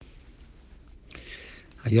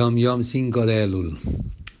Yom Yom 5 de Elul.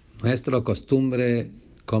 Nuestra costumbre,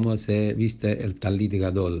 cómo se viste el talit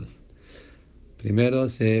gadol. Primero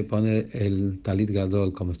se pone el talit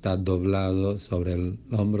gadol como está doblado sobre el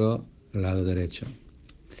hombro del lado derecho.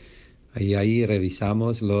 Ahí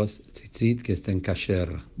revisamos los tzitzit que estén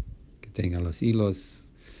kasher, que tengan los hilos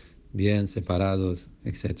bien separados,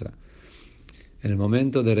 etc. En el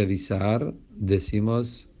momento de revisar,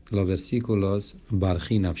 decimos los versículos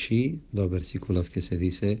Barji Nafshi, dos versículos que se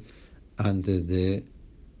dice antes de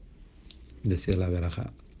decir la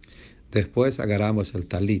verajá. Después agarramos el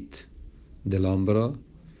talit del hombro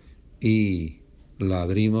y lo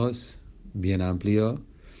abrimos bien amplio,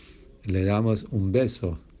 le damos un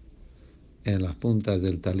beso en las puntas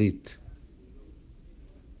del talit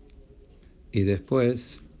y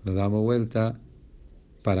después lo damos vuelta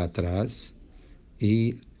para atrás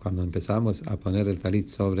y cuando empezamos a poner el talit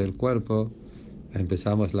sobre el cuerpo,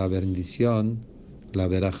 empezamos la bendición, la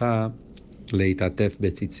verajá, leitatef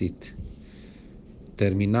betzitzit.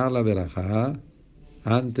 Terminar la verajá,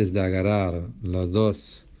 antes de agarrar los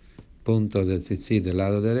dos puntos del tzitzit del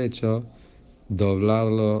lado derecho,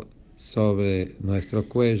 doblarlo sobre nuestro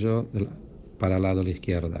cuello para el lado de la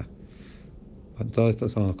izquierda. Todas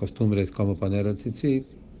estas son las costumbres como poner el tzitzit,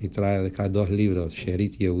 y trae acá dos libros,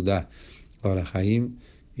 Sherit Yehuda, Orach Haim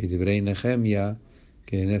y Divrei Nehemia,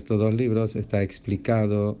 que en estos dos libros está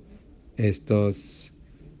explicado estas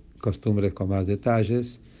costumbres con más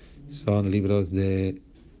detalles. Son libros del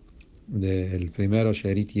primero,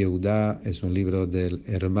 Sherit Yehuda, es un libro del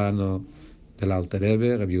hermano del Alter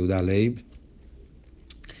Rebbe, Rabbi Yehuda Leib.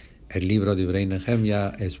 El libro de Divrei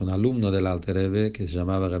Nehemia es un alumno del Alter Rebbe que se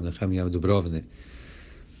llamaba Rabbi Nehemia Dubrovne.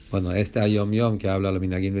 Bueno, este Ayom Yom que habla la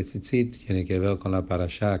Minagim de Tzitzit tiene que ver con la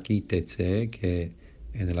parashá Ki Tetzeh, que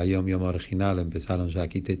en el Ayom Yom original empezaron ya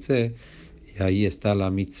Ki Tetzeh, y ahí está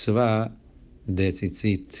la mitzvah de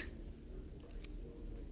Tzitzit,